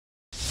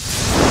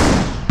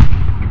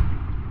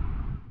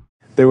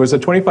there was a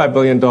 $25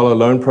 billion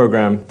loan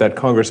program that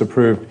Congress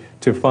approved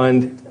to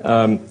fund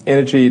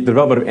the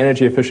development of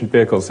energy-efficient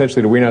vehicles,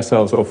 essentially to wean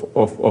ourselves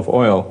off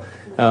oil.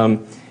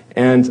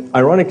 And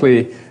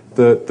ironically,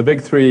 the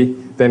big three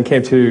then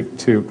came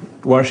to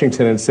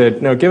Washington and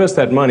said, no, give us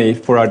that money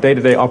for our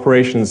day-to-day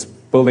operations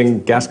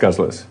building gas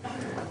guzzlers,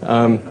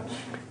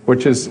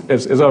 which is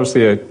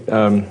obviously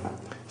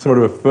somewhat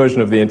of a version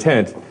of the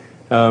intent.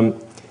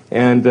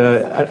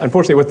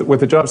 Unfortunately, with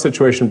the job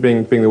situation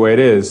being the way it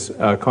is,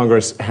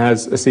 Congress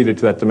has acceded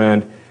to that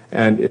demand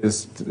and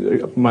is,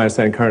 my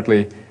understanding,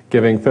 currently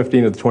giving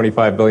 15 of the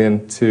 25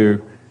 billion to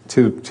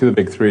the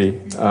big three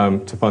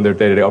to fund their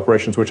day-to-day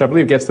operations, which I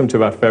believe gets them to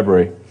about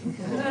February.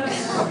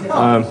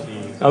 I'm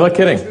not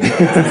kidding.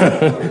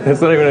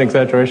 It's not even an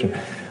exaggeration.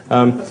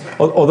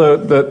 Although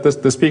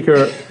the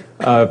Speaker,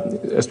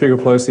 Speaker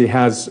Pelosi,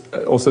 has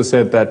also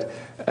said that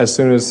as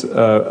soon as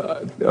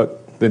the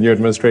new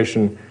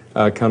administration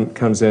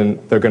comes in,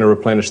 they're going to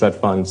replenish that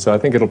fund. So I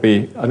think it'll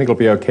be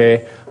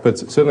okay. But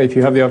certainly, if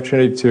you have the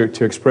opportunity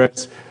to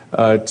express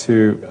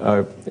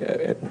to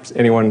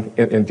anyone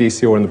in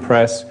DC or in the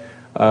press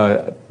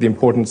the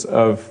importance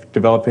of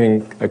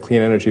developing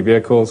clean energy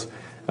vehicles,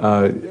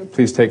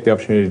 please take the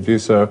opportunity to do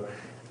so.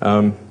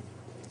 And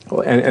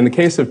in the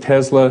case of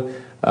Tesla,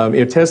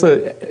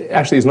 Tesla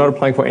actually is not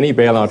applying for any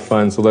bailout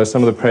funds, although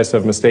some of the press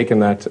have mistaken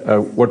that.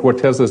 What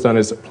Tesla has done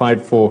is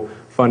applied for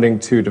funding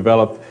to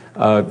develop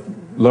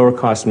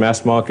lower-cost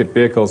mass-market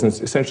vehicles, and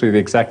it's essentially the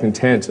exact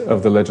intent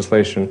of the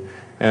legislation.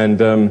 And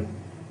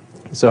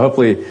so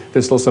hopefully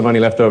there's still some money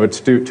left over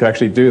to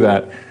actually do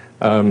that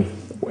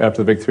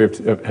after the big three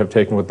have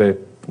taken what they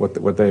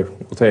will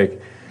take.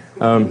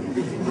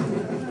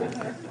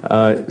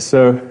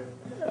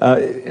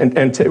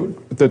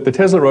 The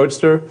Tesla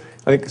Roadster,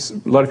 I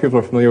think a lot of people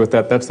are familiar with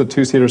that. That's the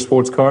two-seater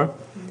sports car.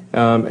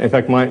 In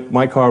fact,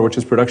 my car, which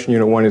is production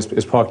unit 1,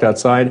 is parked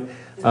outside.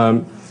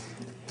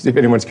 If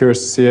anyone's curious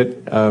to see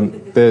it,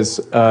 there's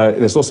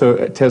also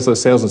a Tesla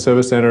sales and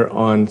service center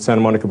on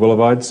Santa Monica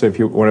Boulevard. So if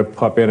you want to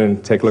pop in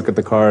and take a look at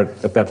the car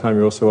at that time,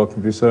 you're also welcome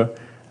to do so.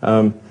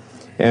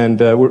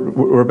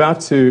 We're about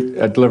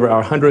to deliver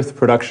our 100th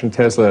production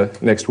Tesla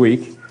next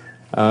week.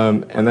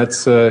 And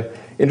that's,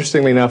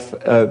 interestingly enough,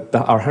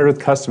 our 100th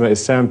customer is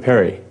Sam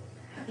Perry.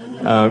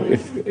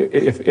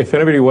 If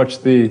anybody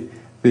watched when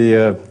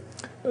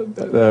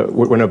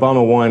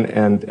Obama won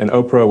and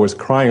Oprah was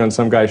crying on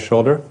some guy's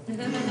shoulder,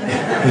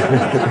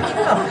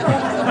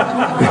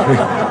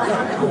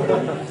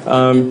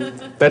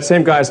 that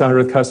same guy is our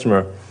 100th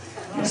customer.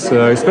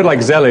 So it's a bit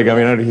like Zelig. I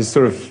mean, he's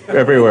sort of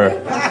everywhere.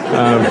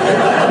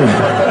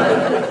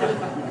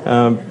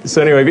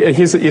 So anyway,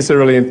 he's a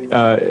really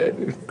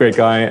great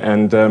guy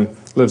and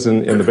lives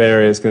in the Bay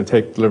Area. He's going to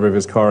take delivery of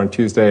his car on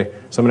Tuesday.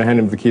 So I'm going to hand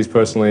him the keys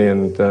personally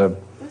and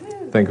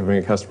thank him for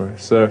being a customer.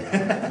 So,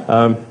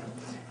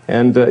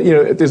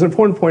 there's an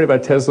important point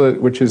about Tesla,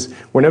 which is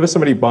whenever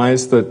somebody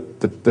buys the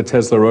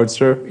Tesla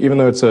Roadster, even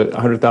though it's a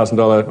 $100,000,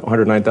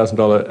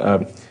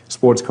 $109,000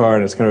 sports car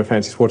and it's kind of a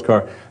fancy sports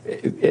car,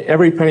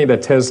 every penny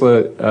that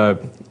Tesla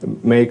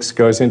makes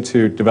goes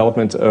into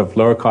development of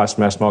lower-cost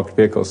mass-market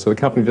vehicles. So the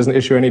company doesn't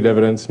issue any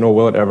dividends, nor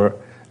will it ever.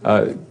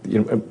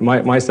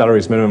 My salary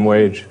is minimum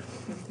wage.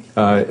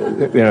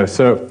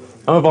 So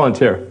I'm a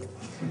volunteer,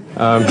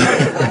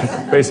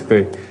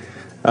 basically.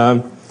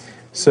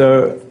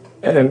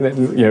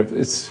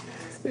 It's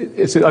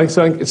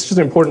just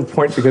an important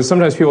point because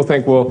sometimes people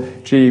think, well,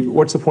 gee,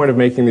 what's the point of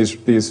making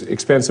these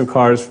expensive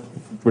cars,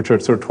 which are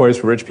sort of toys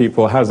for rich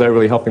people? How's that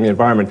really helping the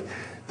environment?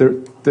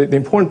 The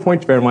important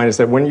point to bear in mind is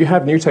that when you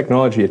have new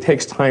technology, it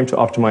takes time to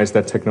optimize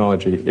that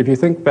technology. If you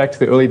think back to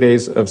the early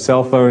days of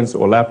cell phones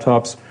or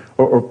laptops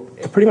or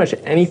pretty much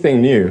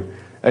anything new,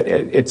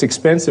 it's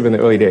expensive in the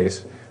early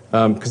days.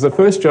 Because the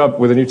first job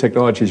with a new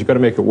technology is you've got to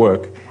make it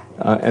work.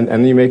 And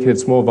then you make it in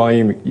small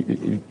volume,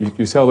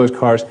 you sell those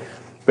cars.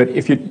 But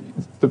the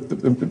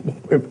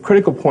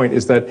critical point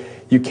is that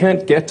you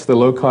can't get to the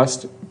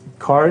low-cost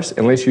cars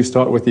unless you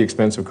start with the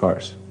expensive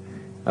cars.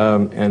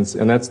 And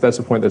that's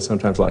a point that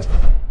sometimes lies.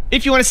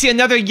 If you want to see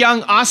another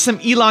young, awesome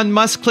Elon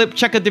Musk clip,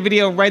 check out the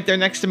video right there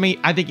next to me.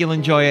 I think you'll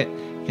enjoy it.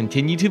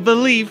 Continue to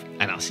believe,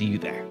 and I'll see you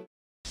there.